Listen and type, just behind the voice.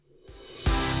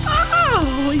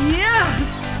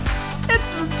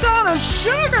Donna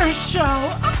Sugar Show.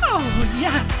 Oh,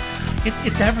 yes.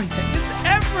 It's everything. It's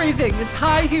everything. It's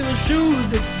high heel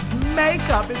shoes. It's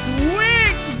makeup. It's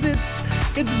wigs.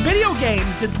 It's video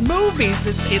games. It's movies.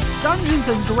 It's Dungeons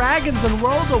and Dragons and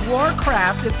World of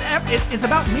Warcraft. It's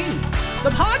about me.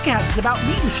 The podcast is about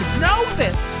me. You should know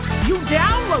this. You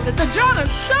downloaded the Donna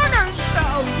Sugar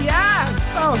Show. Yes.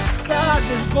 Oh, God,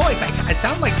 this voice. I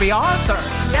sound like the author.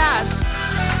 Yes.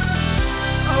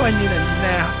 Oh, I need a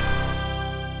nap.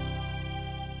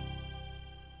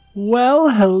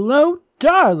 Well, hello,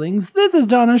 darlings. This is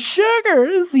Donna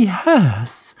Sugars.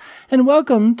 Yes. And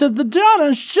welcome to the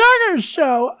Donna Sugar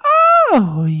Show.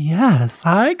 Oh, yes.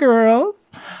 Hi, girls.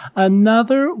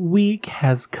 Another week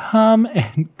has come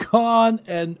and gone,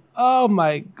 and oh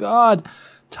my God,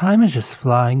 time is just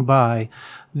flying by.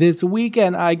 This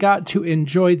weekend, I got to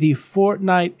enjoy the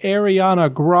Fortnite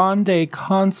Ariana Grande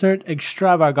concert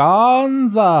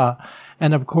extravaganza.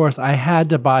 And of course, I had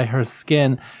to buy her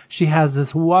skin. She has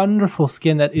this wonderful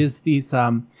skin that is these,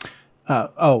 I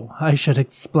should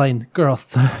explain.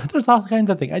 Girls, there's all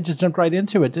kinds of things. I just jumped right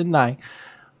into it, didn't I?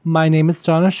 My name is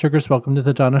Donna Sugars. Welcome to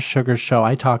the Donna Sugars Show.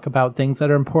 I talk about things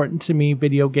that are important to me,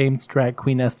 video games, drag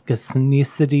queen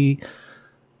ethnicity.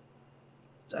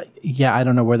 Yeah, I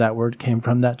don't know where that word came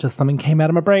from. That just something came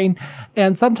out of my brain.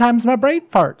 And sometimes my brain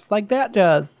farts like that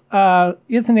does.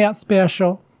 Isn't that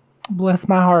special? Bless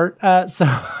my heart.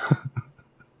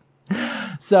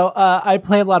 So I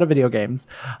play a lot of video games.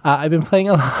 I've been playing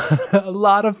a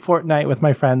lot of Fortnite with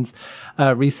my friends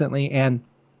recently, and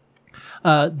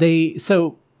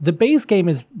the base game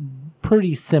is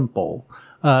pretty simple.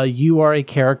 You are a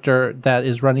character that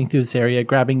is running through this area,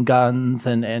 grabbing guns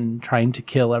and trying to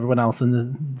kill everyone else in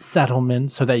the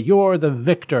settlement so that you're the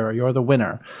victor, you're the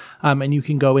winner. And you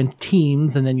can go in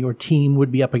teams, and then your team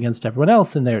would be up against everyone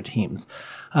else in their teams.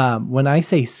 When I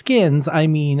say skins, I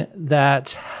mean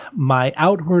that my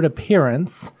outward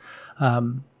appearance,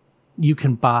 you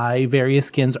can buy various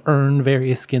skins, earn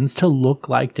various skins to look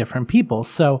like different people.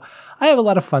 So I have a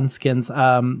lot of fun skins.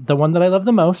 The one that I love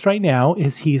the most right now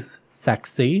is he's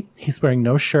sexy. He's wearing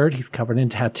no shirt. He's covered in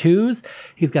tattoos.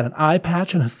 He's got an eye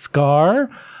patch and a scar.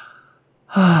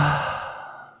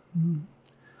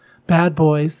 Bad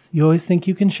boys. You always think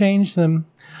you can change them.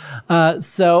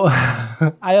 So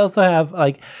I also have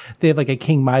they have a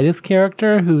King Midas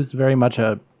character who's very much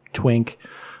a twink,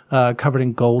 covered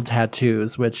in gold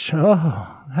tattoos, which,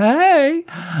 hey.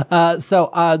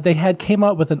 So they came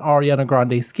out with an Ariana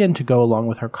Grande skin to go along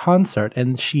with her concert.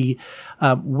 And she,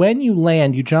 when you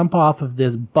land, you jump off of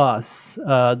this bus.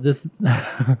 God, this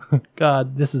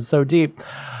is so deep.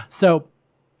 So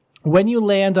when you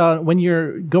land when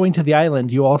you're going to the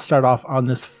island, you all start off on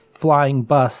this flying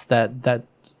bus that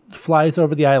flies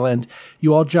over the island.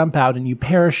 You all jump out and you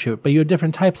parachute, but you have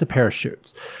different types of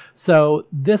parachutes. So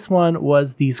this one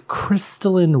was these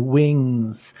crystalline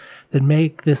wings that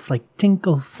make this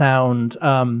tinkle sound,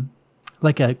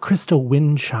 like a crystal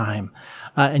wind chime.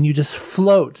 And you just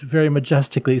float very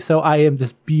majestically. So I am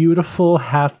this beautiful,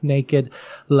 half-naked,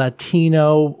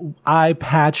 Latino,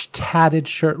 eye-patched, tatted,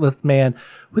 shirtless man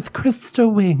with crystal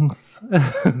wings.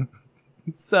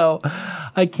 So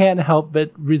I can't help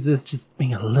but resist just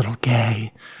being a little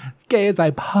gay. As gay as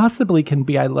I possibly can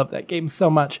be. I love that game so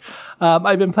much.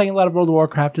 I've been playing a lot of World of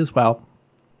Warcraft as well.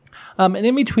 And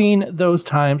in between those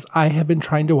times, I have been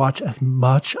trying to watch as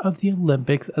much of the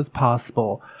Olympics as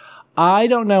possible. I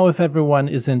don't know if everyone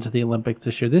is into the Olympics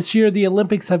this year. This year, the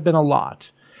Olympics have been a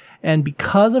lot. And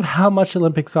because of how much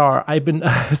Olympics are, I've been...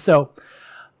 So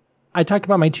I talked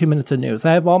about my 2 minutes of news.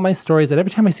 I have all my stories, and every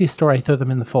time I see a story, I throw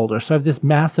them in the folder. So I have this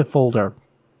massive folder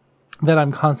that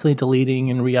I'm constantly deleting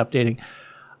and re-updating.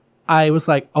 I was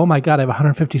like, oh my God, I have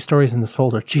 150 stories in this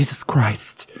folder. Jesus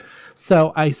Christ.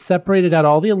 So I separated out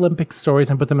all the Olympic stories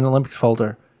and put them in an Olympics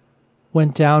folder.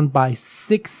 Went down by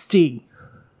 60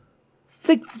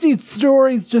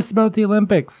 stories just about the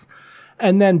Olympics.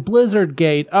 And then Blizzard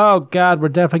Gate. Oh God, we're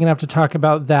definitely going to have to talk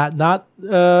about that.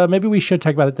 Maybe we should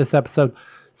talk about it this episode.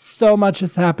 So much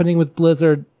is happening with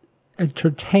Blizzard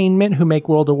Entertainment, who make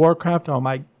World of Warcraft. Oh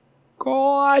my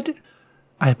God.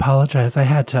 I apologize. I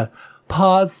had to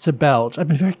pause to belch. I've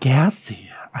been very gassy.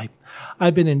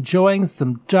 I've been enjoying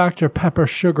some Dr. Pepper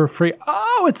sugar-free.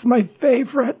 Oh, it's my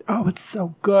favorite. Oh, it's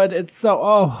so good. It's so,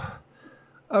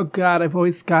 oh God, I've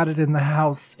always got it in the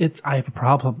house. I have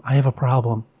a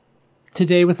problem.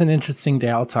 Today was an interesting day.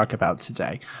 I'll talk about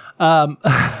today.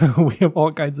 We have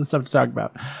all kinds of stuff to talk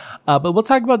about. But we'll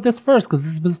talk about this first because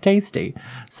this was tasty.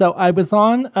 So I was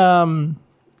on,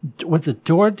 was it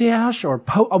DoorDash or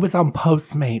I was on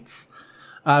Postmates.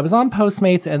 I was on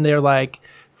Postmates and they're like,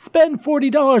 spend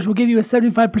 $40, we'll give you a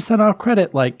 75% off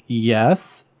credit. Like,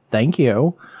 yes, Thank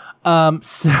you.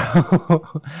 So,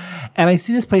 and I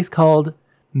see this place called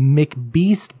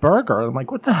McBeast Burger. I'm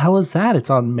like, what the hell is that? It's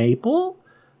on Maple?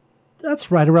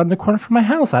 That's right around the corner from my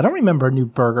house. I don't remember a new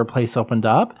burger place opened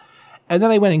up. And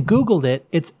then I went and Googled it.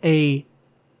 It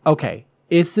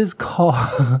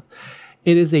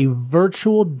is a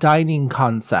virtual dining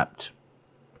concept.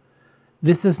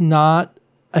 This is not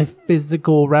a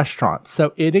physical restaurant.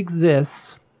 So it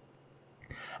exists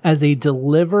as a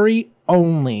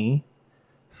delivery-only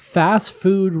fast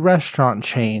food restaurant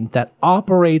chain that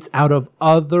operates out of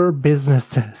other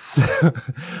businesses.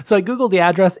 So I Googled the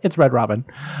address. It's Red Robin.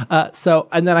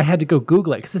 And then I had to go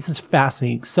Google it because this is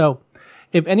fascinating. So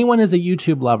if anyone is a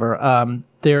YouTube lover,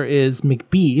 there is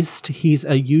McBeast. He's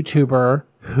a YouTuber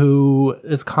who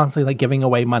is constantly like giving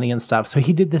away money and stuff. So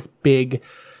he did this big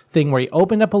thing where he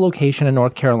opened up a location in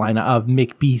North Carolina of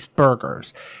McBeast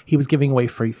Burgers. He was giving away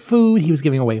free food. He was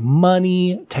giving away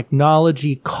money,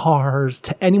 technology, cars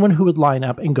to anyone who would line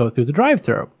up and go through the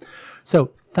drive-thru.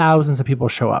 So thousands of people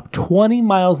show up, 20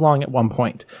 miles long at one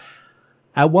point.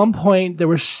 At one point, there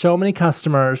were so many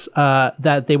customers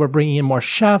that they were bringing in more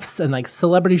chefs, and like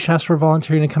celebrity chefs were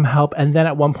volunteering to come help. And then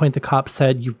at one point, the cop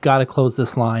said, "You've got to close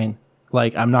this line.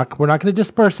 Like, we're not going to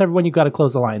disperse everyone. You've got to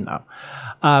close the line though."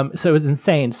 So it was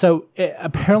insane. So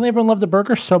apparently everyone loved the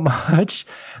burger so much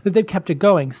that they've kept it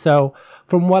going. So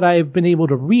from what I've been able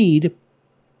to read,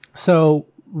 so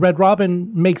Red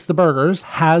Robin makes the burgers,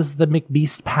 has the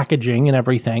McBeast packaging and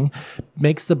everything,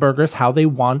 makes the burgers how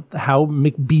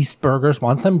McBeast Burgers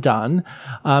wants them done,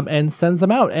 and sends them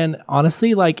out. And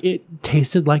honestly, like, it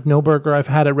tasted like no burger I've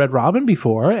had at Red Robin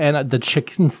before. And the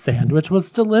chicken sandwich was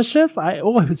delicious. It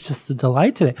was just a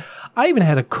delight today. I even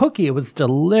had a cookie. It was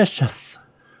delicious.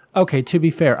 Okay, to be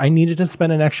fair, I needed to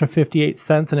spend an extra 58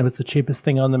 cents and it was the cheapest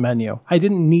thing on the menu. I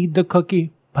didn't need the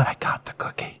cookie, but I got the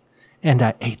cookie. And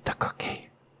I ate the cookie.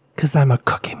 Because I'm a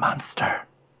cookie monster.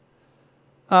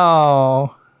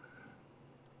 Oh.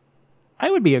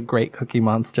 I would be a great cookie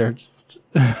monster. Just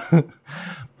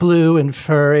blue and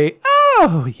furry.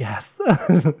 Oh, yes.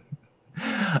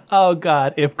 Oh,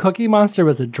 God. If Cookie Monster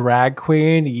was a drag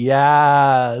queen,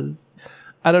 yes.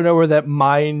 I don't know where that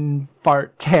mind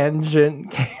fart tangent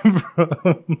came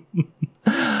from.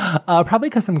 Probably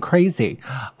because I'm crazy.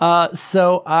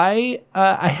 So I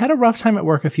had a rough time at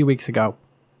work a few weeks ago,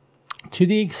 to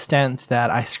the extent that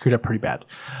I screwed up pretty bad.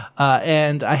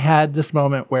 And I had this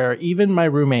moment where even my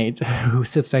roommate who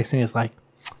sits next to me is like,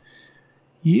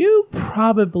 "You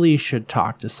probably should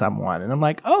talk to someone." And I'm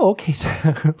like, "Oh, okay,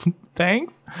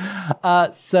 thanks."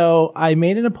 So I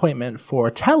made an appointment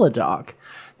for Teladoc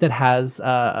that has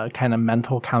kind of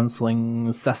mental counseling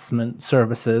assessment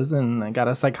services. And I got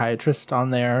a psychiatrist on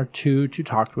there to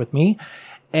talk with me.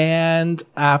 And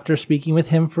after speaking with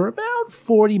him for about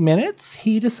 40 minutes,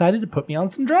 he decided to put me on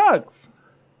some drugs.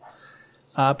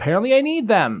 Apparently I need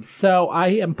them. So I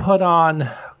am put on,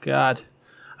 God,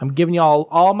 I'm giving you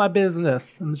all my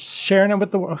business. I'm sharing it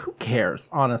with the world. Who cares,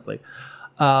 honestly?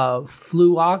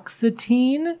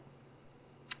 Fluoxetine,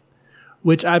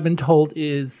 which I've been told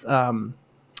is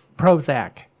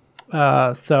Prozac.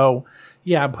 So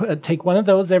yeah, take one of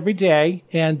those every day.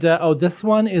 And this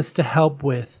one is to help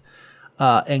with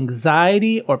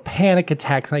anxiety or panic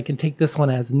attacks. And I can take this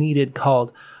one as needed,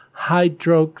 called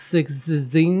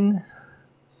hydroxyzine.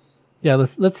 Yeah,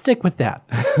 let's stick with that.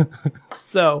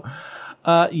 So,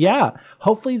 yeah,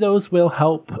 hopefully those will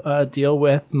help deal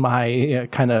with my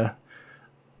kind of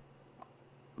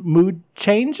mood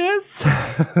changes.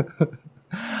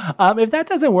 If that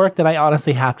doesn't work, then I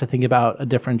honestly have to think about a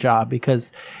different job,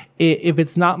 because if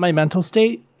it's not my mental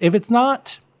state, if it's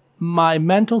not my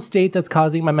mental state that's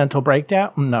causing my mental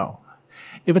breakdown, no.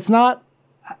 If it's not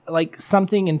like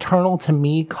something internal to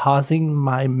me causing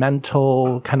my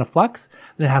mental kind of flux,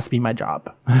 then it has to be my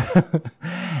job.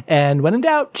 And when in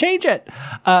doubt, change it.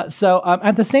 So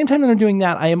at the same time that I'm doing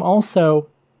that, I am also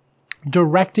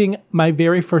directing my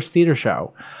very first theater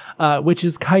show, which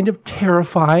is kind of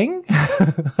terrifying.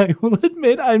 I will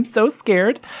admit I'm so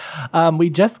scared.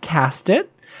 We just cast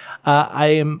it. I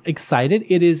am excited.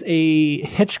 It is a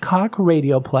Hitchcock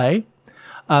radio play.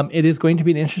 It is going to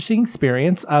be an interesting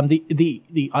experience.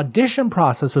 The audition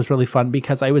process was really fun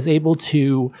because I was able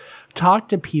to talk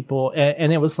to people,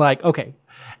 and it was like, okay.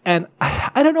 And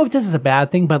I don't know if this is a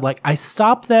bad thing, but like I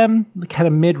stopped them kind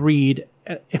of mid-read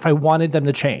if I wanted them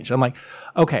to change. I'm like,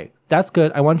 okay, that's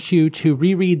good. I want you to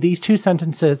reread these two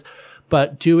sentences,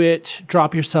 but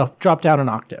drop down an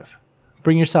octave.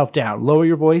 Bring yourself down. Lower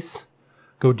your voice.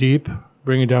 Go deep.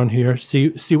 bring it down here, see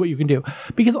what you can do.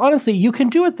 Because honestly, you can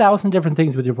do 1,000 different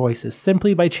things with your voices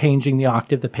simply by changing the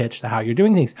octave, the pitch, the how you're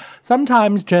doing things.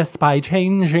 Sometimes just by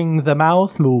changing the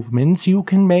mouth movements, you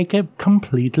can make a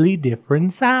completely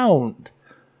different sound.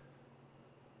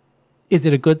 Is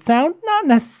it a good sound? Not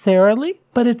necessarily,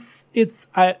 but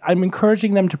I'm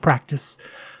encouraging them to practice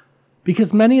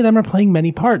because many of them are playing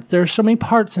many parts. There are so many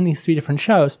parts in these 3 different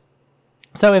shows.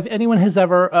 So if anyone has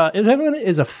ever, if anyone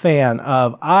is a fan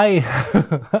of,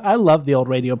 I love the old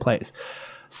radio plays.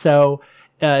 So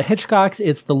Hitchcock's,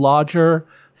 it's The Lodger,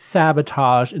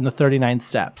 Sabotage, and The 39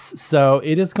 Steps. So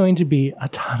it is going to be a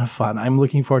ton of fun. I'm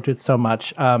looking forward to it so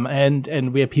much.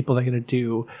 And we have people that are going to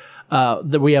do,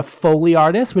 we have Foley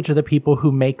artists, which are the people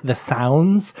who make the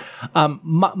sounds.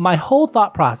 My whole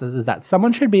thought process is that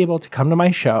someone should be able to come to my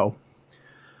show.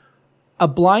 A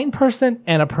blind person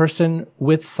and a person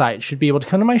with sight should be able to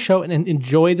come to my show and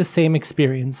enjoy the same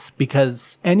experience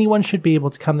because anyone should be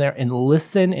able to come there and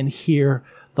listen and hear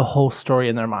the whole story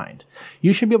in their mind.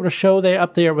 You should be able to show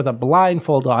up there with a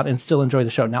blindfold on and still enjoy the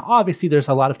show. Now, obviously, there's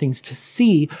a lot of things to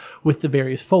see with the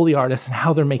various Foley artists and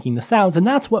how they're making the sounds, and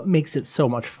that's what makes it so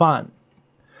much fun.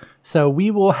 So we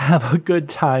will have a good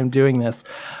time doing this.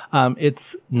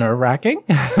 It's nerve-wracking.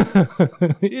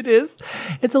 It is.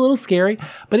 It's a little scary,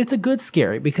 but it's a good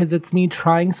scary because it's me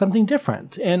trying something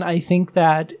different. And I think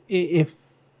that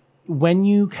when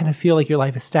you kind of feel like your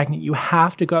life is stagnant, you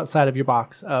have to go outside of your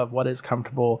box of what is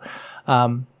comfortable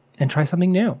and try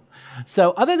something new.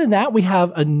 So other than that, we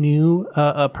have a new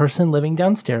person living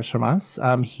downstairs from us.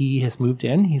 He has moved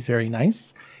in. He's very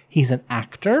nice. He's an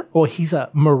actor. Well, he's a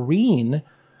Marine.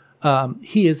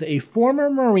 He is a former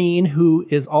Marine who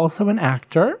is also an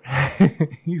actor.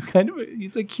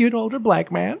 He's a cute older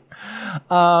black man.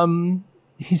 I'm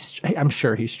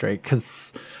sure he's straight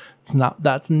because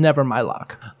that's never my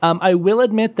luck. I will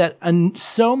admit that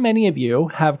so many of you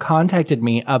have contacted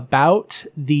me about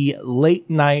the late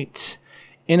night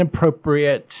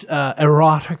inappropriate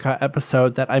erotica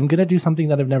episode that I'm going to do something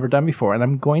that I've never done before, and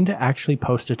I'm going to actually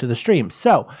post it to the stream.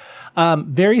 So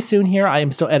very soon here, I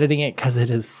am still editing it because it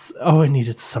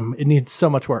needs so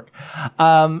much work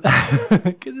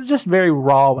because it's just very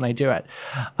raw when I do it.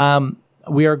 I'm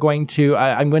going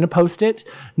to post it.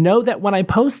 Know that when I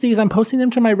post these, I'm posting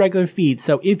them to my regular feed.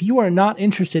 So if you are not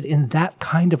interested in that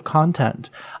kind of content,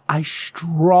 I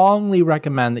strongly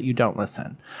recommend that you don't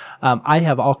listen. I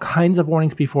have all kinds of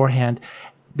warnings beforehand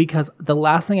because the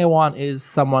last thing I want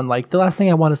is my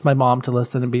mom to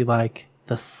listen and be like,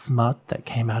 the smut that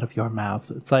came out of your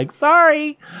mouth. It's like,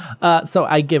 sorry. So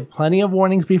I give plenty of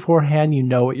warnings beforehand. You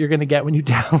know what you're going to get when you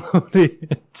download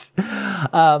it.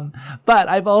 But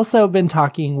I've also been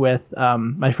talking with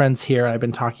my friends here. I've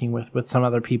been talking with some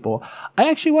other people. I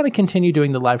actually want to continue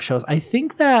doing the live shows. I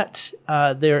think that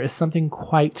there is something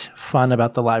quite fun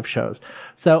about the live shows.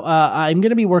 So I'm going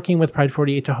to be working with Pride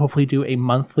 48 to hopefully do a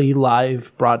monthly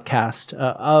live broadcast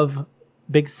of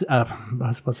Big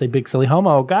Silly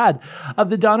Homo, oh God, of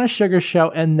the Donna Sugar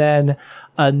Show, and then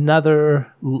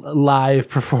another live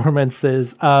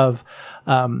performances of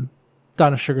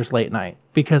Donna Sugar's Late Night,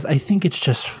 because I think it's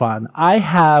just fun. I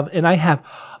have,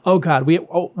 oh God,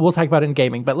 we'll talk about it in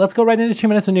gaming, but let's go right into 2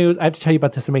 minutes of news. I have to tell you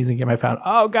about this amazing game I found.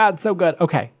 Oh God, so good.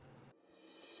 Okay.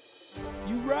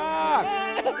 You rock!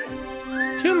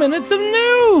 2 minutes of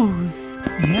news!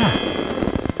 Yes.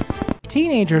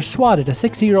 Teenagers swatted a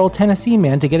 60-year-old Tennessee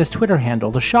man to get his Twitter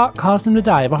handle. The shock caused him to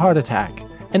die of a heart attack.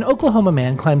 An Oklahoma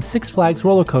man climbed Six Flags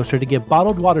roller coaster to give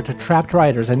bottled water to trapped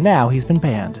riders, and now he's been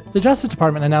banned. The Justice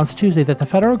Department announced Tuesday that the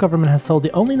federal government has sold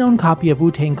the only known copy of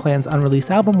Wu-Tang Clan's unreleased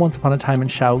album Once Upon a Time in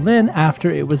Shaolin after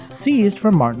it was seized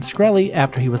from Martin Shkreli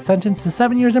after he was sentenced to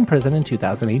 7 years in prison in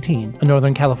 2018. A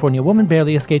Northern California woman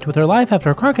barely escaped with her life after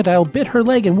a crocodile bit her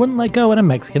leg and wouldn't let go at a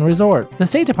Mexican resort. The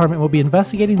State Department will be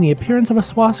investigating the appearance of a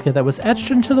swastika that was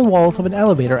etched into the walls of an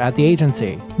elevator at the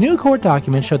agency. New court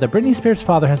documents show that Britney Spears'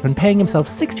 father has been paying himself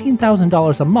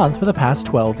 $16,000 a month for the past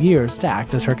 12 years to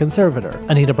act as her conservator.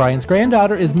 Anita Bryant's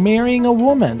granddaughter is marrying a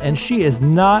woman, and she is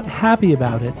not happy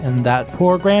about it, and that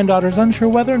poor granddaughter's unsure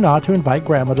whether or not to invite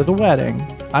grandma to the wedding.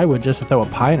 I would just throw a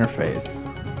pie in her face.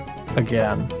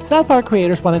 Again. South Park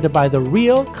creators wanted to buy the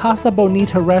real Casa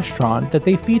Bonita restaurant that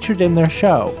they featured in their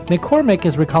show. McCormick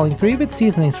is recalling 3 of its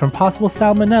seasonings from possible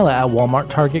salmonella at Walmart,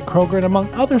 Target, Kroger, and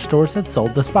among other stores that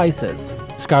sold the spices.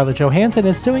 Scarlett Johansson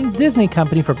is suing Disney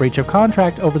Company for breach of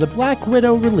contract over the Black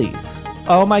Widow release.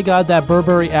 Oh my God, that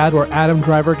Burberry ad where Adam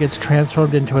Driver gets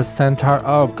transformed into a centaur.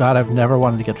 Oh God, I've never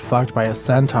wanted to get fucked by a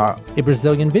centaur. A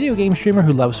Brazilian video game streamer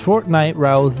who loves Fortnite,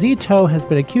 Raul Zito, has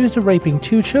been accused of raping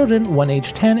 2 children, one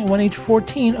age 10 and one age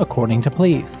 14, according to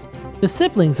police. The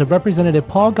siblings of Representative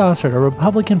Paul Gosar, a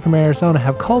Republican from Arizona,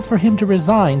 have called for him to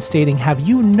resign, stating, "Have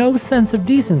you no sense of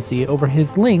decency?" over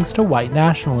his links to white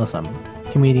nationalism.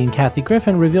 Comedian Kathy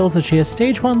Griffin reveals that she has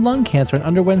stage 1 lung cancer and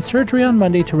underwent surgery on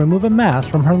Monday to remove a mass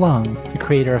from her lung. The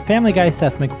creator of Family Guy,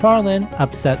 Seth MacFarlane,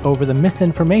 upset over the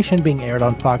misinformation being aired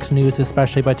on Fox News,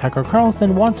 especially by Tucker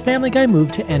Carlson, wants Family Guy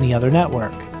moved to any other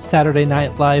network. Saturday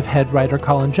Night Live head writer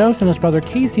Colin Jost and his brother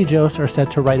Casey Jost are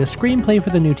set to write a screenplay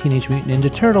for the new Teenage Mutant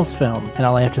Ninja Turtles film, and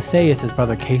all I have to say is his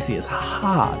brother Casey is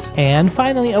hot. And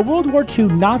finally, a World War II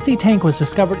Nazi tank was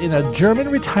discovered in a German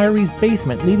retiree's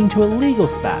basement, leading to a legal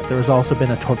spat. There has also been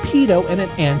a torpedo and an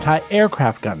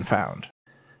anti-aircraft gun found.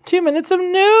 2 minutes of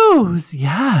news!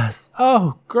 Yes!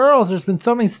 Oh, girls, there's been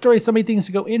so many stories, so many things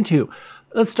to go into.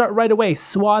 Let's start right away.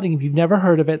 Swatting, if you've never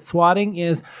heard of it, swatting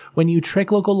is when you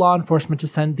trick local law enforcement to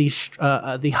send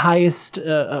the highest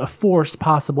force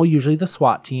possible, usually the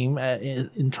SWAT team,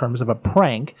 in terms of a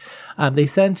prank. They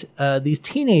sent these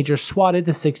teenagers, swatted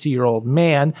the 60-year-old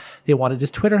man. They wanted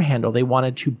his Twitter handle. They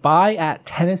wanted to buy at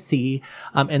Tennessee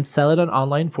and sell it on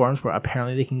online forums where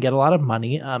apparently they can get a lot of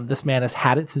money. This man has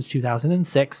had it since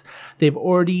 2006. They've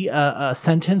already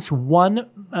sentenced one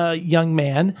young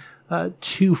man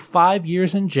to 5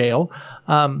 years in jail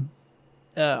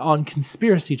on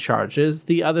conspiracy charges.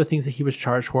 The other things that he was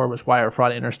charged for was wire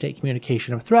fraud, interstate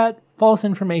communication of threat, false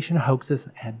information, hoaxes,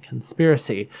 and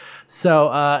conspiracy.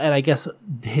 So, and I guess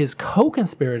his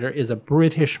co-conspirator is a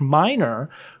British minor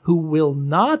who will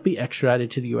not be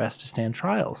extradited to the U.S. to stand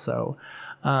trial. So,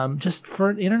 just for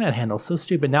an internet handle, so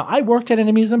stupid. Now, I worked at an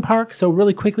amusement park, so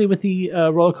really quickly with the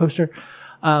roller coaster.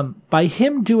 By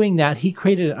him doing that, he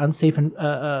created an unsafe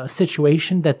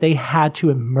situation that they had to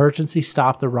emergency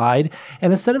stop the ride.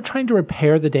 And instead of trying to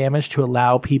repair the damage to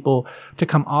allow people to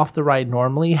come off the ride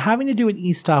normally, having to do an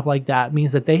e-stop like that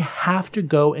means that they have to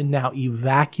go and now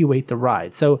evacuate the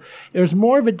ride. So there's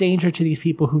more of a danger to these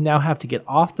people who now have to get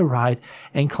off the ride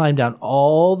and climb down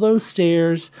all those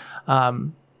stairs,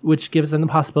 which gives them the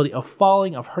possibility of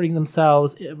falling, of hurting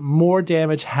themselves, more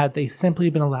damage had they simply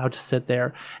been allowed to sit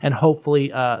there. And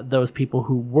hopefully those people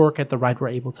who work at the ride were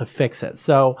able to fix it.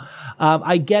 So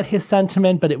I get his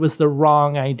sentiment, but it was the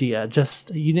wrong idea.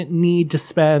 Just, you didn't need to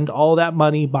spend all that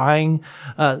money buying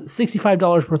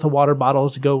 $65 worth of water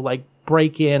bottles to go like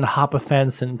break in, hop a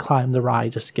fence, and climb the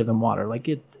ride just to give them water. Like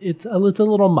it's a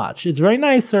little much. It's very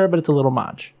nice, sir, but it's a little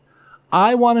much.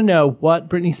 I want to know what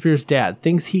Britney Spears' dad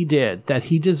thinks he did that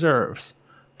he deserves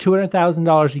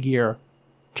 $200,000 a year,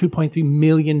 $2.3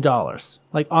 million.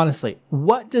 Like, honestly,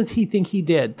 what does he think he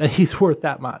did that he's worth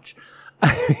that much?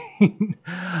 I mean,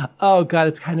 oh, God,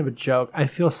 it's kind of a joke. I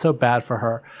feel so bad for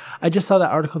her. I just saw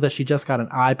that article that she just got an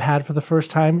iPad for the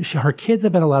first time. Her kids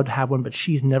have been allowed to have one, but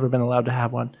she's never been allowed to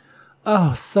have one.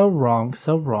 Oh, so wrong,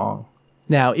 so wrong.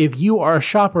 Now, if you are a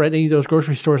shopper at any of those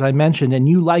grocery stores I mentioned and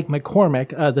you like McCormick,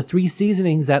 the 3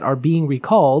 seasonings that are being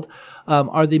recalled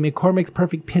are the McCormick's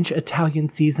Perfect Pinch Italian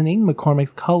Seasoning,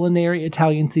 McCormick's Culinary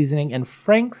Italian Seasoning, and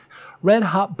Frank's Red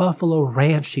Hot Buffalo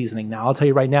Ranch Seasoning. Now, I'll tell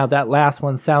you right now, that last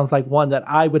one sounds like one that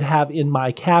I would have in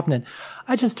my cabinet.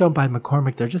 I just don't buy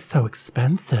McCormick. They're just so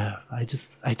expensive. I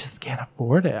just can't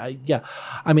afford it.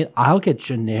 I mean, I'll get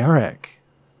generic.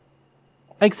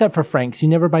 Except for Frank's. You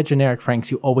never buy generic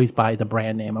Frank's. You always buy the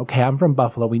brand name. Okay, I'm from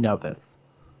Buffalo. We know this.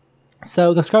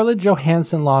 So the Scarlett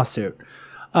Johansson lawsuit.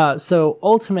 So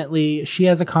ultimately, she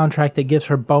has a contract that gives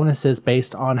her bonuses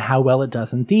based on how well it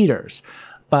does in theaters.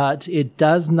 But it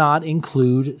does not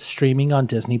include streaming on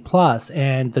Disney+.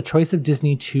 And the choice of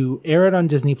Disney to air it on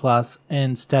Disney+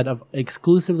 instead of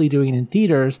exclusively doing it in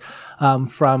theaters,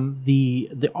 from the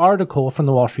article from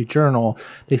the Wall Street Journal,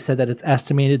 they said that it's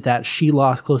estimated that she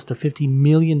lost close to $50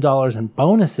 million in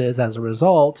bonuses as a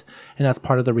result, and that's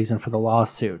part of the reason for the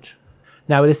lawsuit.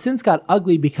 Now, it has since got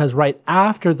ugly because right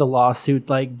after the lawsuit,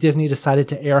 like, Disney decided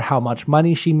to air how much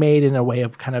money she made in a way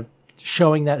of kind of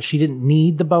showing that she didn't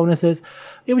need the bonuses.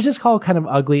 It was just called kind of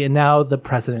ugly, and now the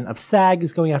president of SAG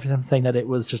is going after them, saying that it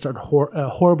was just a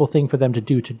horrible thing for them to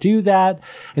do that,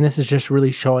 and this is just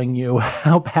really showing you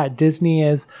how bad Disney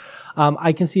is.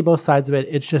 I can see both sides of it.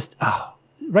 It's just,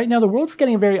 right now the world's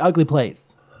getting a very ugly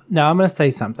place. Now, I'm going to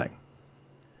say something.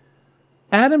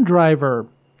 Adam Driver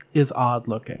is odd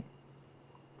looking.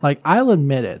 Like, I'll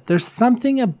admit it. There's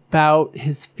something about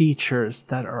his features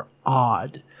that are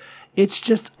odd. It's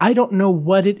just, I don't know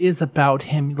what it is about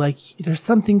him. Like, there's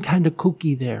something kind of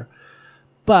kooky there.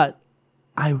 But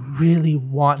I really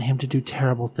want him to do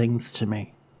terrible things to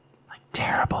me. Like,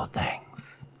 terrible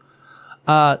things.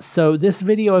 So this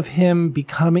video of him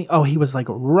becoming, he was like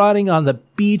running on the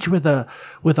beach with a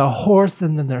horse,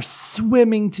 and then they're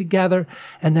swimming together.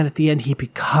 And then at the end, he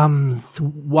becomes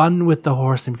one with the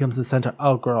horse and becomes the center.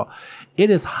 Oh, girl, it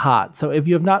is hot. So if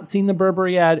you have not seen the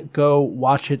Burberry ad, go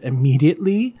watch it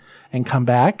immediately and come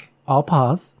back. I'll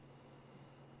pause.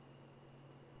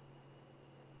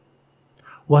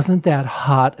 Wasn't that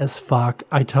hot as fuck?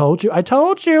 I told you.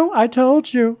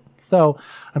 So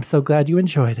I'm so glad you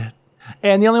enjoyed it.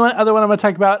 And the other one I'm going to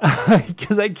talk about,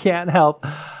 because I can't help,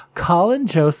 Colin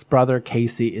Jost's brother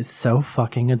Casey is so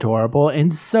fucking adorable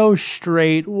and so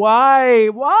straight. Why?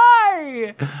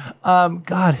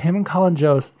 God, him and Colin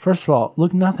Jost, first of all,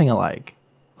 look nothing alike.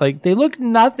 Like, they look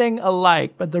nothing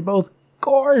alike, but they're both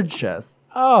gorgeous.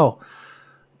 Oh,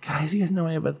 guys, you guys know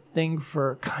I have a thing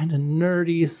for kind of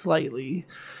nerdy, slightly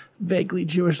vaguely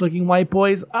Jewish-looking white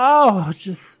boys. Oh,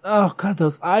 God,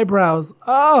 those eyebrows.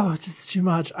 Oh, just too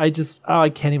much. I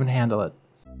can't even handle it.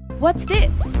 What's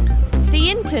this? It's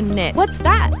the internet. What's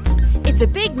that? It's a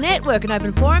big network and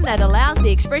open forum that allows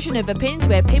the expression of opinions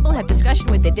where people have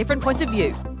discussion with their different points of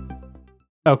view.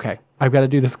 Okay, I've got to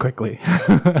do this quickly.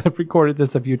 I've recorded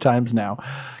this a few times now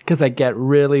because I get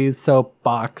really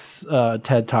soapbox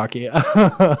TED Talky.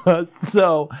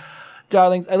 So,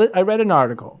 darlings, I read an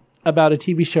article about a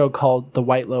TV show called The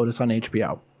White Lotus on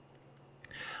HBO,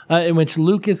 in which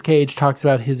Lucas Cage talks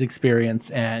about his experience,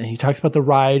 and he talks about the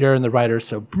writer, and the writer is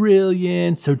so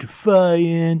brilliant, so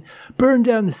defiant, burned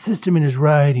down the system in his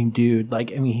writing, dude.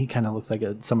 Like, I mean, he kind of looks like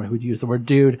someone who would use the word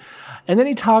dude. And then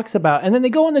they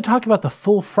go on to talk about the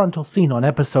full frontal scene on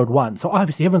episode 1. So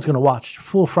obviously everyone's going to watch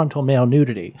full frontal male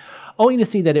nudity, only to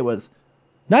see that it was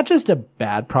not just a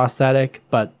bad prosthetic,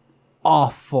 but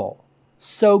awful.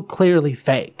 So clearly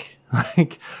fake.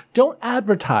 Like, don't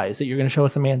advertise that you're going to show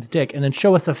us a man's dick and then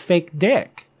show us a fake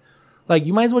dick. Like,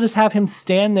 you might as well just have him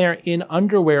stand there in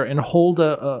underwear and hold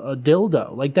a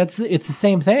dildo. Like, it's the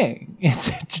same thing. It's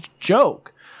a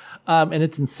joke. And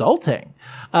it's insulting.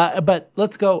 But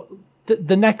let's go.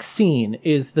 The next scene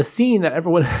is the scene that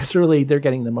everyone is they're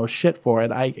getting the most shit for,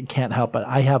 and I can't help it.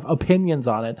 I have opinions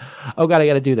on it. Oh God, I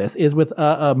got to do this. Is with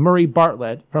Murray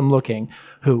Bartlett from Looking,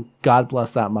 who, God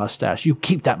bless that mustache. You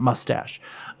keep that mustache.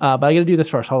 But I got to do this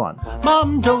first. Hold on.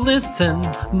 Mom, don't listen.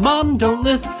 Mom, don't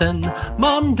listen.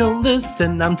 Mom, don't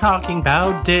listen. I'm talking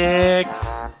about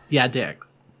dicks. Yeah,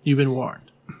 dicks. You've been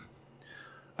warned.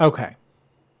 Okay.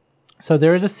 So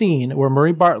there is a scene where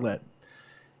Murray Bartlett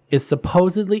is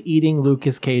supposedly eating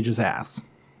Lucas Cage's ass.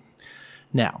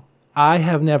 Now, I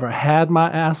have never had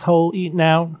my asshole eaten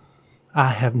out. I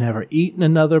have never eaten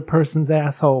another person's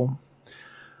asshole.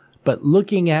 But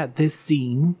looking at this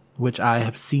scene, which I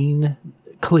have seen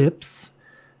clips,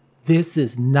 this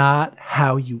is not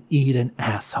how you eat an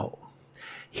asshole.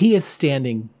 He is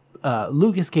standing,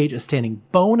 Lucas Cage is standing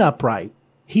bone upright.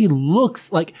 He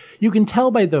looks like, you can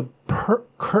tell by the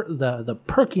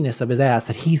perkiness of his ass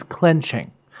that he's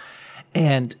clenching.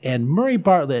 And Murray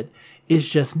Bartlett is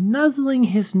just nuzzling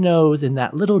his nose in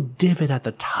that little divot at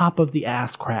the top of the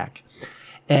ass crack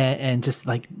and just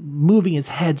like moving his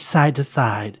head side to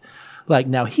side. Like,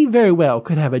 now he very well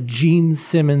could have a Gene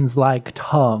Simmons-like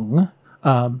tongue,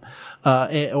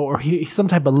 or he's some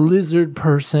type of lizard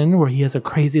person where he has a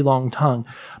crazy long tongue.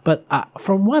 But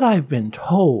from what I've been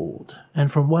told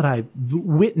and from what I've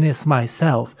witnessed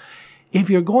myself, if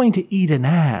you're going to eat an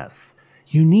ass,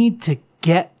 you need to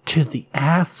get to the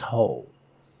asshole.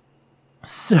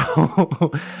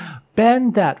 So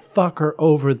bend that fucker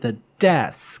over the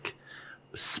desk,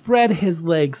 spread his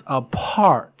legs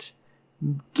apart,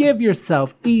 give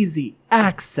yourself easy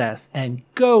access, and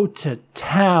go to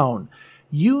town.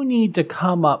 You need to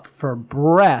come up for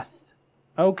breath,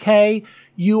 okay?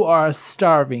 You are a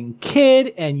starving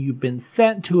kid and you've been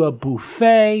sent to a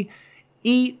buffet.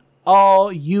 Eat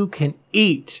all you can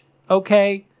eat,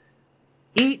 okay?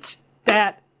 Eat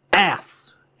that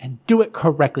ass and do it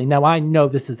correctly. Now, I know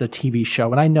this is a TV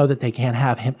show and I know that they can't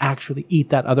have him actually eat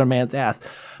that other man's ass.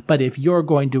 But if you're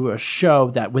going to do a show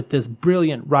that with this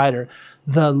brilliant writer,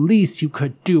 the least you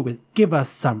could do is give us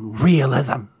some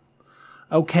realism.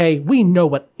 Okay? We know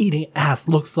what eating ass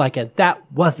looks like, and that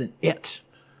wasn't it.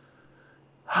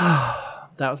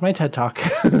 That was my TED Talk.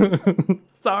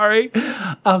 Sorry.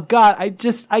 Oh God,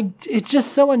 it's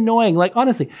just so annoying. Like,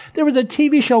 honestly, there was a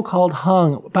TV show called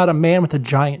Hung about a man with a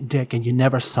giant dick and you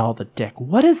never saw the dick.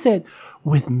 What is it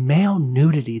with male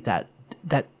nudity that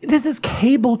this is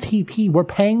cable TV? We're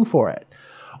paying for it.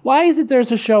 Why is it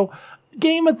there's a show,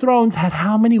 Game of Thrones had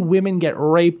how many women get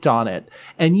raped on it,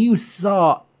 and you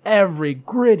saw every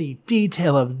gritty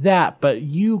detail of that, but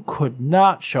you could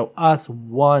not show us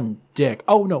one dick.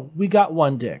 Oh no, we got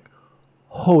one dick.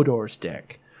 Hodor's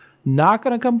dick. Not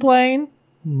going to complain.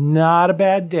 Not a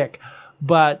bad dick.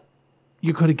 But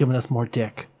you could have given us more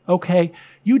dick. Okay?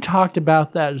 You talked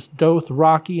about that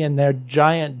Dothraki and their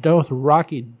giant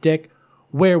Dothraki dick.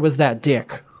 Where was that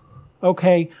dick?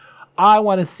 Okay? I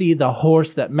want to see the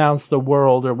horse that mounts the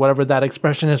world, or whatever that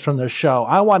expression is from the show.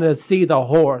 I want to see the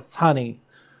horse, honey.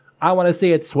 I want to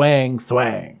see it swing,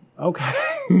 swing. Okay?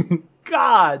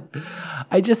 God.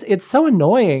 It's so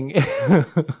annoying.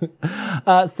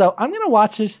 So I'm going to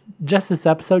watch just this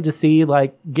episode to see,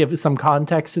 like, give some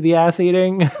context to the ass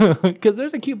eating. Because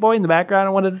there's a cute boy in the background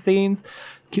in one of the scenes.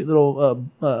 Cute little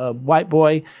white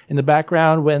boy in the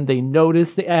background when they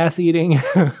notice the ass eating.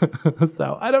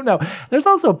 So I don't know. There's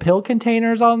also pill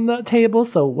containers on the table.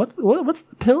 So what's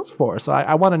the pills for? So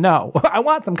I want to know. I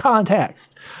want some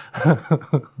context.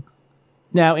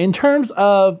 Now, in terms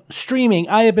of streaming,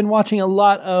 I have been watching a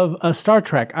lot of Star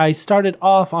Trek. I started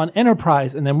off on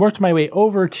Enterprise and then worked my way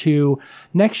over to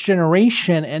Next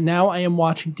Generation, and now I am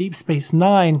watching Deep Space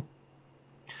Nine.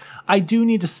 I do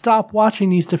need to stop watching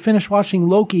these to finish watching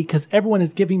Loki, because everyone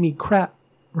is giving me crap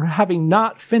for having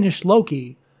not finished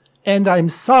Loki. And I'm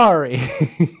sorry.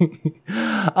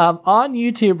 On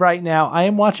YouTube right now, I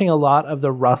am watching a lot of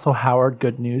the Russell Howard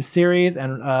Good News series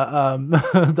and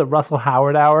the Russell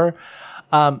Howard Hour.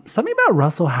 Something about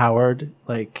Russell Howard,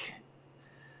 like,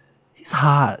 he's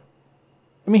hot.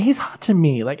 I mean, he's hot to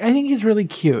me. Like, I think he's really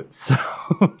cute. So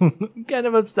I'm kind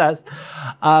of obsessed.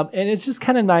 And it's just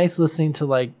kind of nice listening to,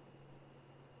 like,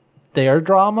 their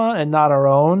drama and not our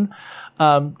own.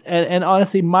 And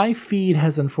honestly, my feed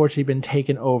has unfortunately been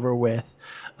taken over with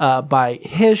by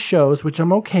his shows, which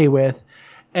I'm okay with,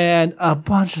 and a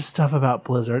bunch of stuff about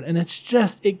Blizzard. And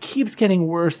it keeps getting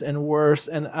worse and worse.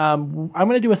 And I'm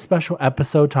going to do a special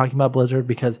episode talking about Blizzard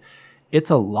because it's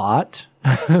a lot.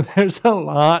 There's a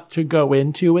lot to go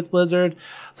into with Blizzard.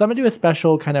 So I'm going to do a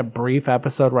special kind of brief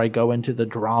episode where I go into the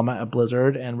drama at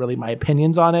Blizzard and really my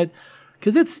opinions on it.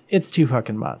 Because it's too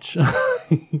fucking much.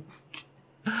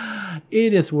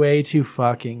 It is way too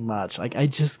fucking much. Like, I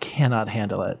just cannot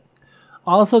handle it.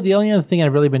 Also, the only other thing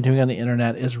I've really been doing on the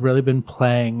internet is really been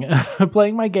playing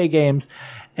my gay games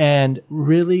and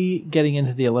really getting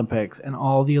into the Olympics and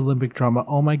all the Olympic drama.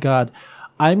 Oh my God.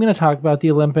 I'm going to talk about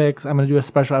the Olympics. I'm going to do a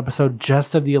special episode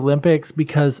just of the Olympics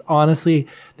because honestly,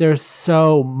 there's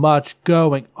so much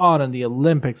going on in the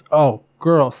Olympics. Oh,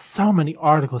 girl, so many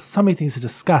articles, so many things to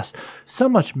discuss, so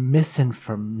much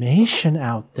misinformation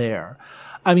out there.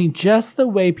 I mean, just the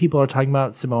way people are talking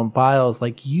about Simone Biles,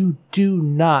 like, you do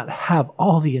not have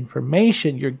all the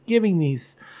information. You're giving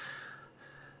these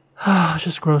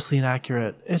just grossly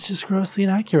inaccurate. It's just grossly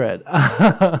inaccurate.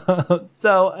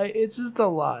 So it's just a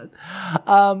lot.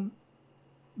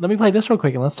 Let me play this real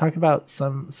quick and let's talk about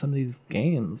some of these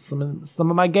games. Some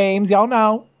of my games, y'all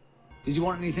know. Did you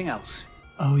want anything else?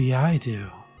 Oh, yeah, I do.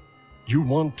 You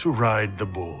want to ride the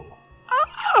bull.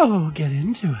 Oh, get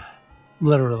into it.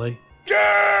 Literally.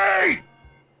 Yay!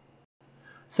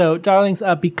 So, darlings,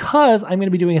 because I'm going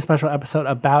to be doing a special episode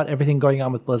about everything going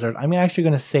on with Blizzard, I'm actually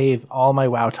going to save all my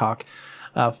WoW talk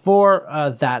for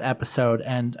that episode.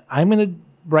 And I'm going to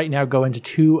right now go into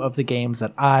two of the games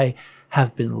that I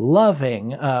have been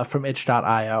loving from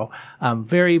itch.io.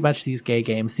 Very much these gay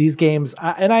games. These games,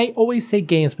 and I always say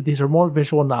games, but these are more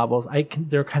visual novels.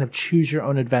 They're kind of choose your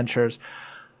own adventures,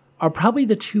 are probably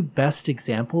the two best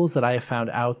examples that I have found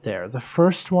out there. The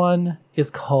first one is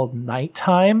called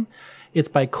Nighttime. It's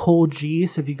by Cole G.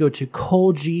 So if you go to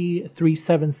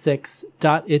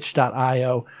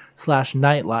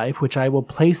coleg376.itch.io/nightlife, which I will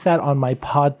place that on my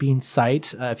Podbean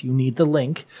site. If you need the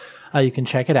link, you can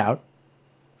check it out.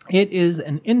 It is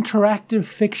an interactive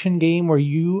fiction game where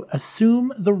you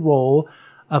assume the role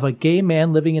of a gay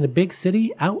man living in a big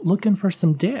city out looking for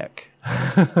some dick.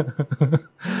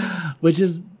 Which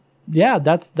is, yeah,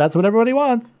 that's what everybody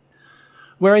wants.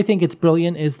 Where I think it's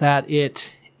brilliant is that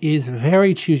it is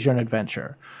very choose your own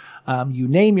adventure. You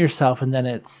name yourself and then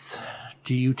it's,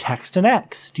 do you text an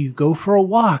ex? Do you go for a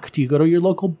walk? Do you go to your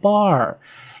local bar?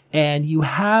 And you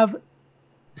have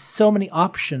so many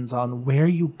options on where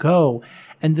you go.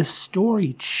 And the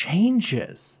story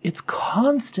changes. It's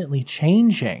constantly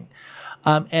changing.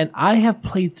 And I have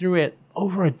played through it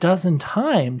over a dozen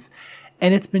times,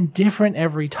 and it's been different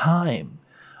every time.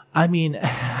 I mean,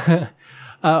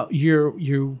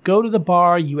 you go to the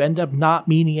bar, you end up not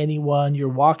meeting anyone, you're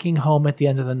walking home at the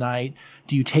end of the night.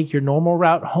 Do you take your normal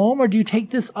route home, or do you take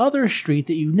this other street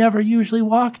that you never usually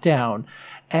walk down?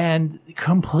 And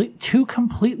two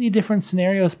completely different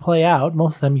scenarios play out.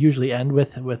 Most of them usually end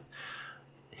with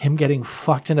him getting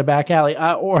fucked in a back alley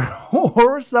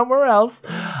or somewhere else.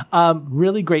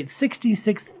 Really great.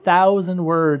 66,000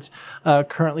 words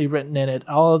currently written in it.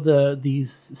 All of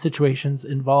these situations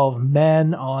involve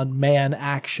man-on-man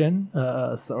action,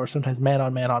 or sometimes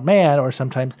man-on-man, or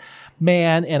sometimes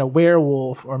man and a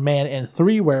werewolf, or man and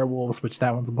 3 werewolves, which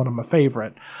that one's one of my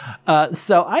favorite.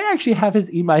 So I actually have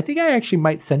his email. I think I actually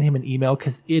might send him an email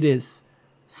because it is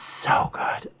so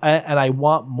good, and I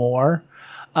want more.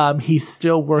 He's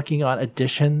still working on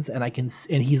additions, and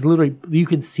he's literally, you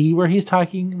can see where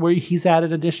he's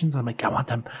added additions. I'm like, I want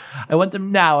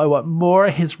them now. I want more.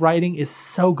 His writing is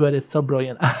so good. It's so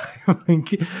brilliant.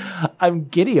 I'm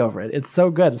giddy over it. It's so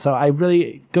good. So I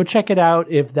really go check it out.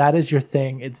 If that is your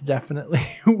thing, it's definitely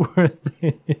worth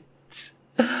it.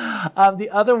 The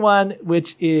other one,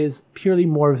 which is purely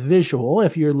more visual,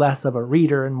 if you're less of a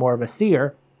reader and more of a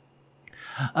seer,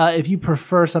 if you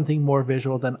prefer something more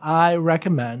visual, then I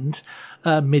recommend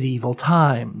Medieval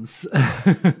Times.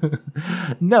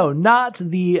 No, not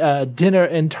the Dinner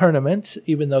and Tournament,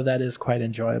 even though that is quite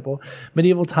enjoyable.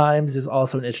 Medieval Times is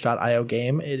also an itch.io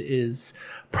game. It is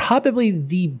probably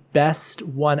the best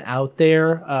one out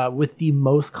there with the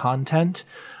most content.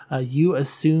 You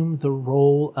assume the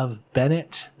role of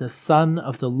Bennett, the son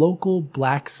of the local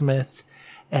blacksmith,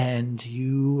 and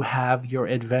you have your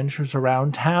adventures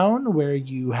around town where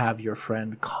you have your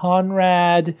friend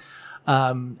Conrad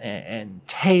and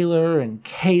Taylor and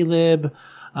Caleb.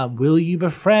 Will you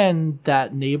befriend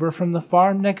that neighbor from the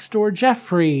farm next door,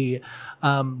 Jeffrey?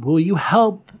 Will you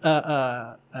help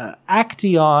Actaeon,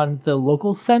 the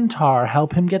local centaur,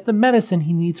 help him get the medicine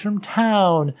he needs from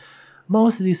town?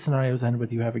 Most of these scenarios end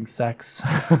with you having sex.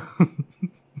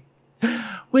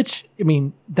 Which, I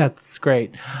mean, that's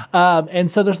great.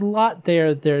 And so there's a lot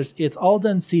there. It's all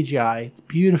done CGI. It's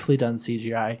beautifully done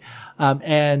CGI.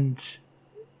 And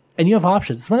you have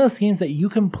options. It's one of those games that you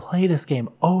can play this game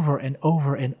over and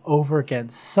over and over again,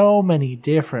 so many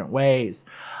different ways.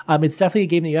 It's definitely a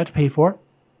game that you have to pay for.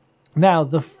 Now,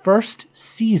 the first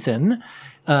season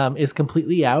is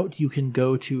completely out. You can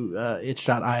go to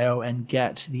itch.io and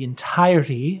get the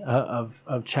entirety of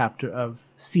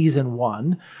season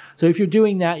 1. So if you're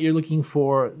doing that, you're looking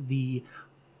for the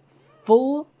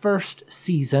full first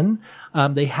season.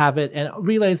 They have it, and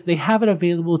realize they have it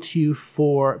available to you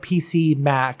for PC,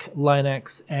 Mac,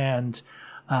 Linux, and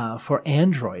for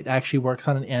Android. It actually works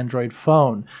on an Android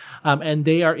phone. And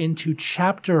they are into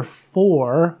chapter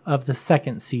 4 of the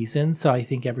second season. So I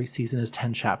think every season is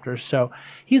 10 chapters. So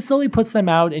he slowly puts them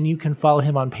out, and you can follow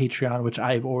him on Patreon, which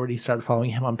I've already started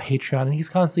following him on Patreon. And he's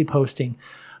constantly posting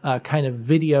kind of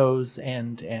videos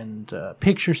and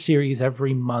picture series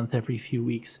every month, every few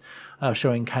weeks,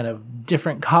 showing kind of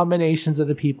different combinations of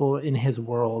the people in his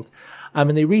world.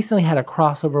 And they recently had a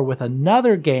crossover with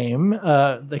another game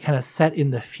that kind of set in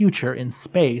the future in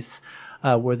space,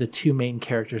 where the two main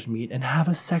characters meet and have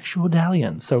a sexual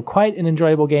dalliance. So quite an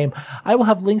enjoyable game. I will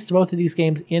have links to both of these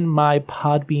games in my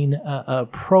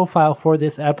Podbean profile for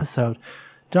this episode.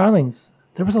 Darlings,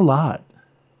 there was a lot.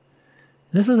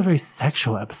 This was a very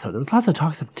sexual episode. There was lots of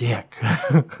talks of dick.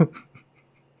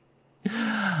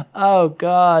 Oh,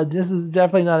 God. This is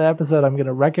definitely not an episode I'm going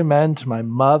to recommend to my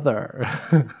mother.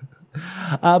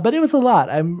 But it was a lot.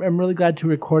 I'm really glad to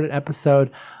record an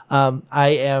episode. I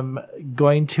am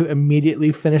going to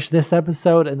immediately finish this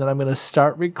episode, and then I'm going to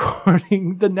start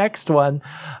recording the next one.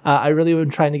 I really am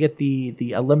trying to get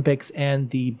the Olympics and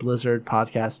the Blizzard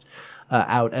podcast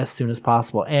out as soon as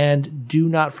possible. And do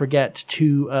not forget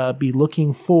to be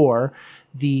looking for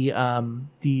the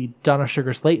Donna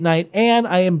Sugars Late Night, and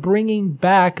I am bringing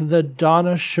back the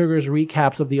Donna Sugars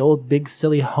recaps of the old Big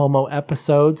Silly Homo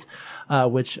episodes,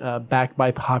 which backed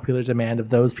by popular demand of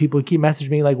those people who keep messaging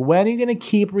me like, when are you going to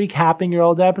keep recapping your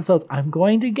old episodes? I'm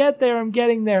going to get there. I'm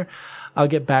getting there. I'll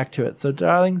get back to it. So,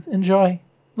 darlings, enjoy.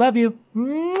 Love you.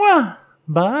 Mwah!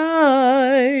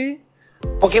 Bye.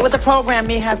 Okay, with the program,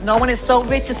 mijas, no one is so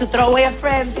rich as to throw away a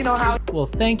friend. You know how. Well,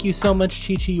 thank you so much,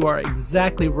 Chi-Chi. You are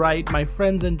exactly right. My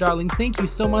friends and darlings, thank you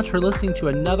so much for listening to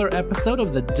another episode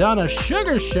of the Donna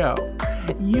Sugars Show.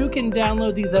 You can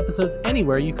download these episodes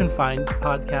anywhere you can find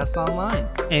podcasts online.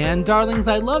 And darlings,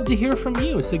 I love to hear from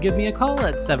you, so give me a call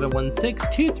at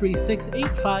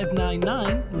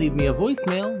 716-236-8599. Leave me a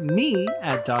voicemail, me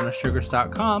at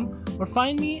donnasugars.com, or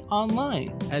find me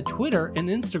online at Twitter and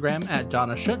Instagram at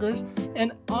Donna Sugars,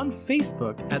 and on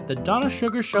Facebook at the Donna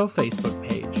Sugars Show Facebook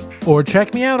page. Or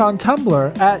check me out on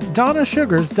Tumblr at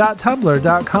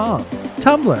donnasugars.tumblr.com.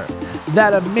 Tumblr,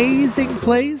 That amazing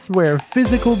place where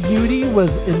physical beauty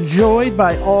was enjoyed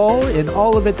by all in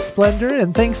all of its splendor,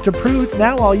 and thanks to Prudes,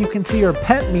 now all you can see are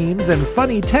pet memes and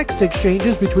funny text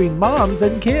exchanges between moms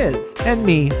and kids. And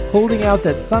me, holding out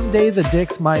that someday the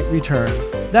dicks might return.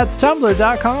 That's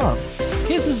Tumblr.com.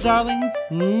 Kisses, darlings.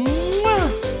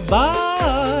 Mwah.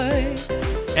 Bye.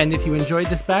 And if you enjoyed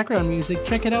this background music,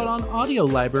 check it out on Audio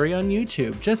Library on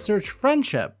YouTube. Just search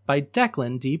Friendship by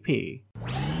Declan DP.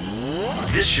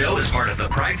 This show is part of the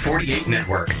Pride 48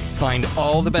 Network. Find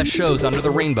all the best shows under the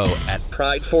rainbow at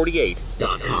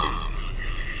pride48.com.